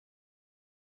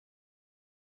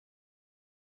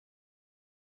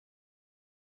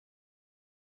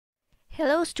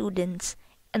Hello students,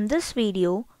 in this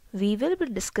video we will be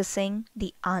discussing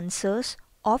the answers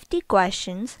of the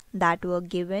questions that were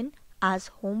given as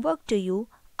homework to you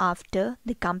after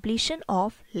the completion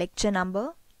of lecture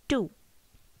number 2.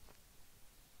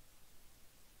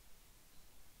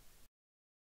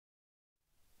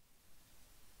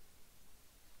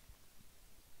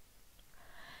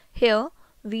 Here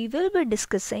we will be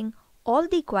discussing all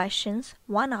the questions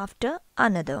one after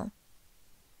another.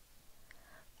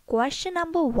 Question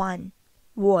number 1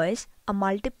 was a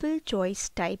multiple choice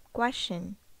type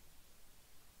question.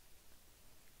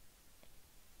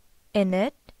 In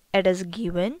it, it is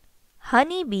given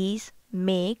honeybees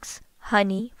makes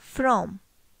honey from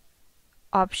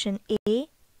option A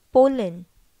pollen,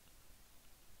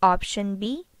 option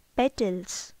B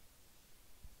petals,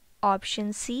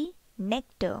 option C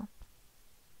nectar,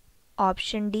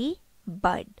 option D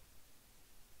bud.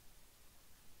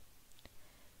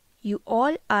 You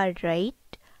all are right.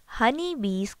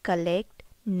 Honeybees collect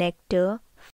nectar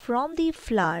from the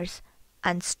flowers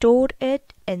and store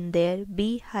it in their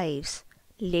beehives.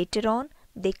 Later on,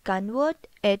 they convert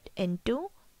it into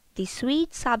the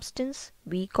sweet substance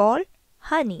we call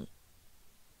honey.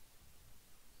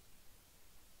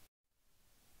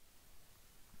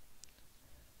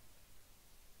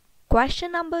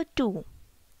 Question number 2.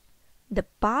 The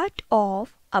part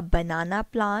of a banana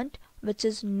plant which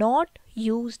is not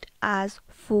used as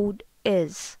food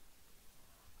is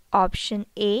option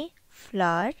A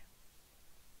flower,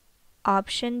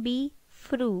 option B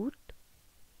fruit,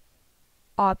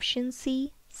 option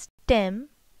C stem,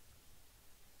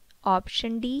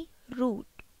 option D root.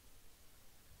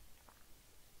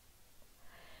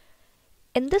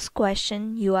 In this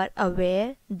question you are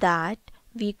aware that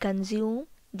we consume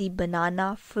the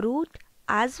banana fruit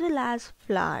as well as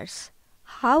flowers.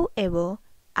 However,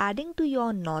 adding to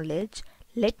your knowledge,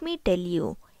 let me tell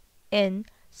you, in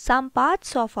some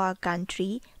parts of our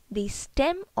country, the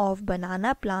stem of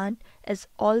banana plant is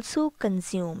also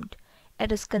consumed.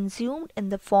 It is consumed in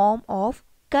the form of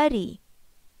curry.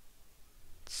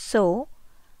 So,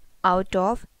 out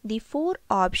of the 4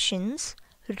 options,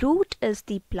 root is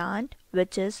the plant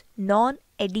which is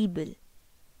non-edible.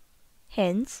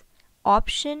 Hence,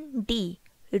 option D,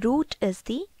 root is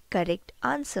the correct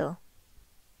answer.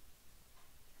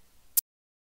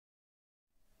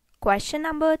 Question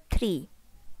number 3.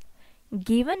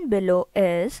 Given below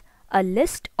is a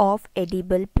list of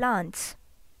edible plants.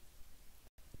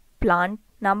 Plant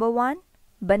number 1,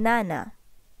 banana.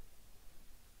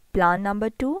 Plant number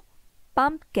 2,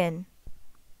 pumpkin.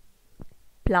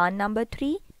 Plant number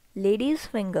 3, lady's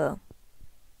finger.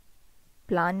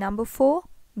 Plant number 4,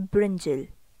 brinjal.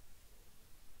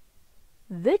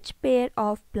 Which pair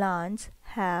of plants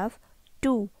have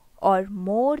 2 or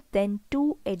more than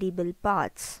 2 edible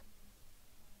parts?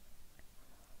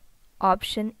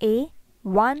 Option A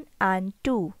 1 and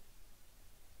 2.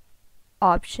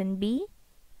 Option B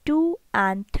 2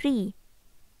 and 3.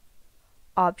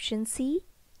 Option C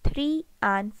 3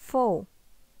 and 4.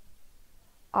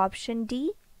 Option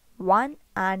D 1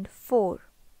 and 4.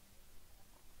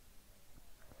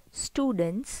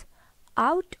 Students,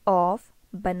 out of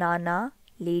banana,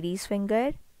 lady's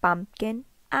finger, pumpkin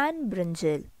and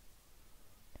brinjal,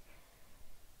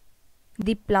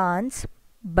 the plants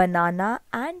banana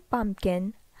and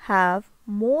pumpkin have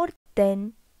more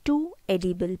than 2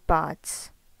 edible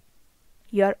parts.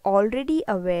 You are already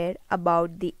aware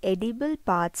about the edible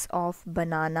parts of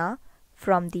banana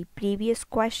from the previous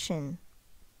question.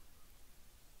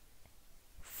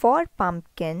 For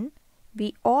pumpkin,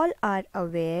 we all are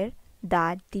aware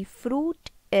that the fruit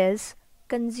is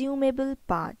consumable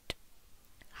part.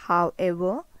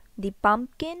 However, the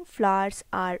pumpkin flowers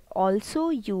are also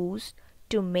used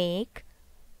to make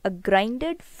a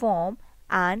grinded form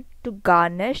and to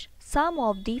garnish some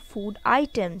of the food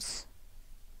items.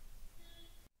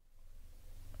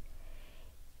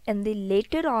 In the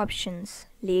later options,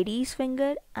 lady's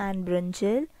finger and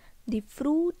brinjal, the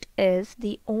fruit is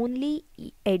the only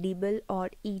edible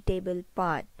or eatable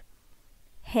part.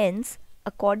 Hence,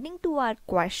 according to our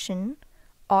question,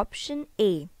 option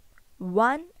A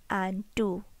 1 and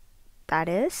 2, that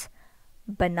is,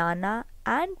 banana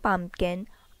and pumpkin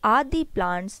are the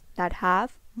plants that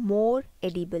have more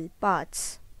edible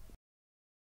parts.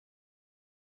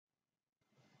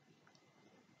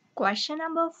 Question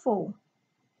number 4.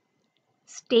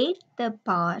 State the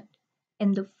part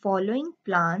in the following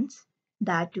plants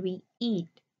that we eat.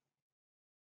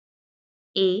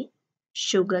 A.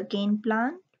 Sugarcane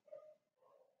plant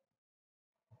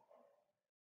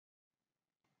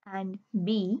and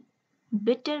B.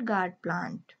 Bitter gourd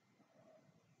plant.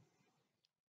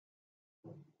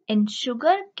 In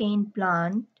sugarcane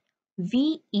plant,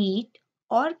 we eat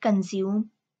or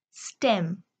consume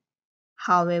stem.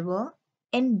 However,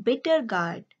 in bitter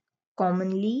gourd,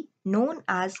 commonly known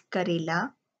as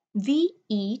karela, we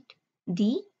eat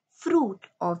the fruit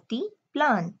of the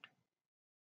plant.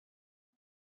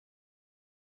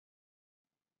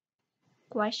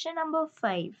 Question number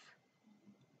 5.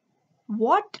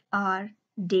 What are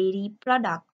dairy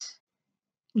products?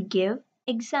 Give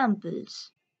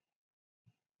examples.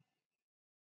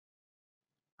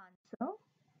 Answer.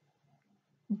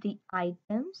 The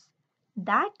items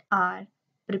that are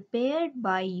prepared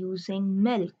by using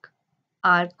milk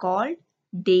are called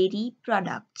dairy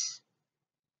products.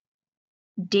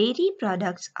 Dairy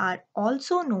products are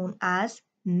also known as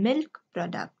milk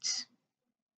products.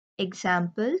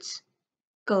 Examples: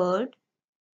 curd,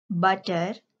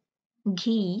 butter,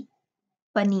 ghee,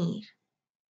 paneer.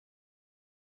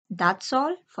 That's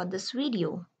all for this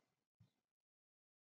video.